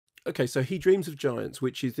Okay, so He Dreams of Giants,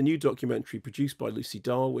 which is the new documentary produced by Lucy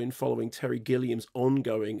Darwin following Terry Gilliam's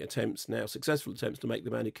ongoing attempts, now successful attempts, to make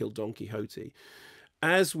The Man Who Killed Don Quixote.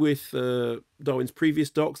 As with Darwin's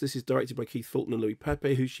previous docs, this is directed by Keith Fulton and Louis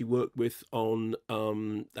Pepe, who she worked with on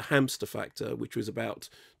The Hamster Factor, which was about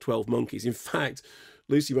 12 monkeys. In fact,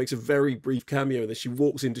 Lucy makes a very brief cameo in this. She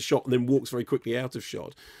walks into shot and then walks very quickly out of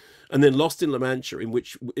shot. And then Lost in La Mancha, in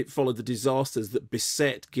which it followed the disasters that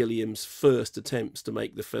beset Gilliam's first attempts to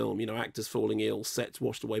make the film. You know, actors falling ill, sets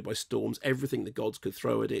washed away by storms, everything the gods could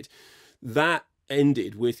throw at it. That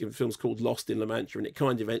ended with, the film's called Lost in La Mancha, and it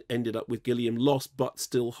kind of ended up with Gilliam lost but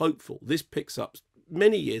still hopeful. This picks up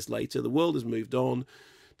many years later. The world has moved on.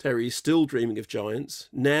 Terry is still dreaming of giants.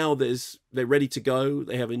 Now they're ready to go.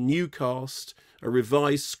 They have a new cast, a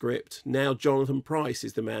revised script. Now Jonathan Pryce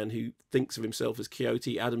is the man who thinks of himself as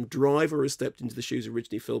Quixote. Adam Driver has stepped into the shoes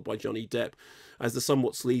originally filled by Johnny Depp as the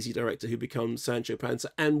somewhat sleazy director who becomes Sancho Panza.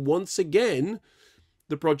 And once again,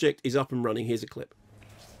 the project is up and running. Here's a clip.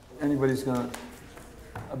 Anybody's got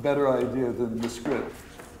a better idea than the script,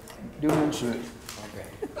 do mention it. Okay.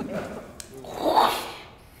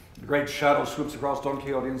 The great shadow swoops across Don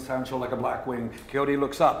Quixote and Sancho like a black wing. Quixote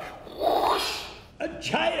looks up. A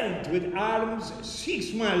giant with arms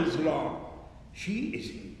 6 miles long. She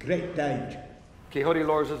is in great danger. Quixote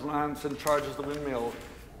lowers his lance and charges the windmill.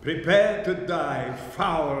 Prepare to die,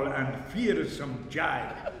 foul and fearsome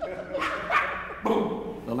giant.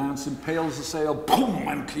 The lance impales the sail, boom,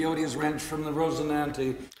 and Quixote is wrenched from the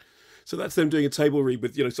Rosinante. So that's them doing a table read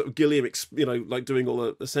with, sort of Gilliam, like doing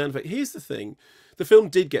all the sound effect. Here's the thing. The film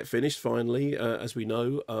did get finished finally, as we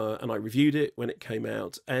know, and I reviewed it when it came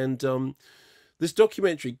out. And this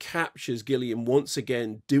documentary captures Gilliam once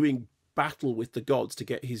again doing battle with the gods to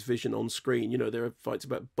get his vision on screen. There are fights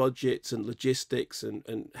about budgets and logistics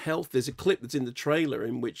and health. There's a clip that's in the trailer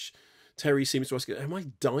in which Terry seems to ask, am I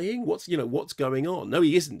dying? What's going on? No,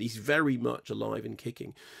 he isn't. He's very much alive and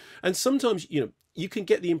kicking. And sometimes, you can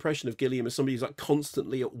get the impression of Gilliam as somebody who's like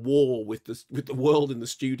constantly at war with the world in the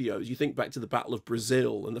studios. You think back to the Battle of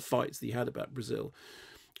Brazil and the fights that he had about Brazil.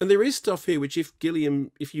 And there is stuff here which, if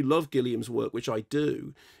you love Gilliam's work, which I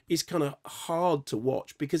do, is kind of hard to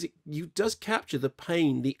watch because it does capture the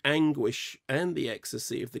pain, the anguish, and the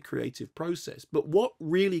ecstasy of the creative process. But what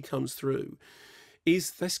really comes through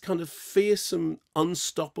is this kind of fearsome,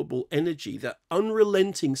 unstoppable energy, that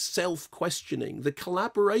unrelenting self-questioning, the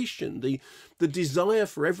collaboration, the desire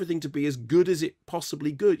for everything to be as good as it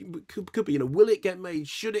possibly could be. Will it get made?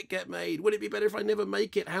 Should it get made? Would it be better if I never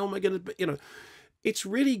make it? How am I going to, It's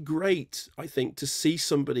really great, I think, to see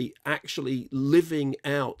somebody actually living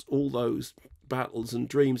out all those battles and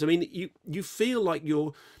dreams. I mean, you feel like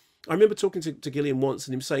I remember talking to Gilliam once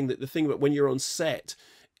and him saying that the thing about when you're on set,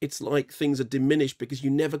 it's like things are diminished because you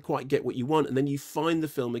never quite get what you want, and then you find the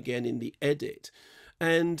film again in the edit.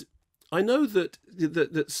 And I know that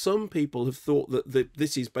some people have thought that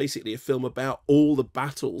this is basically a film about all the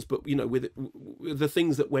battles, but with the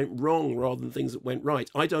things that went wrong rather than things that went right.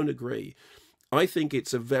 I don't agree. I think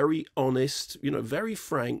it's a very honest, very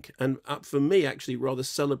frank, and for me actually rather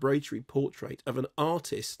celebratory portrait of an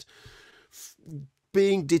artist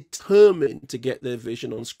being determined to get their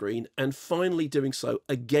vision on screen and finally doing so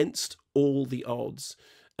against all the odds.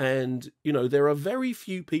 And, there are very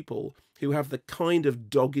few people who have the kind of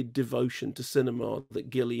dogged devotion to cinema that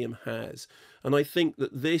Gilliam has. And I think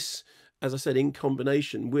that this, as I said, in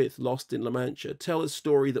combination with Lost in La Mancha, tell a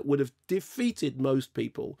story that would have defeated most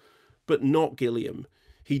people, but not Gilliam.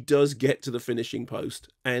 He does get to the finishing post,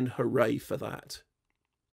 and hooray for that.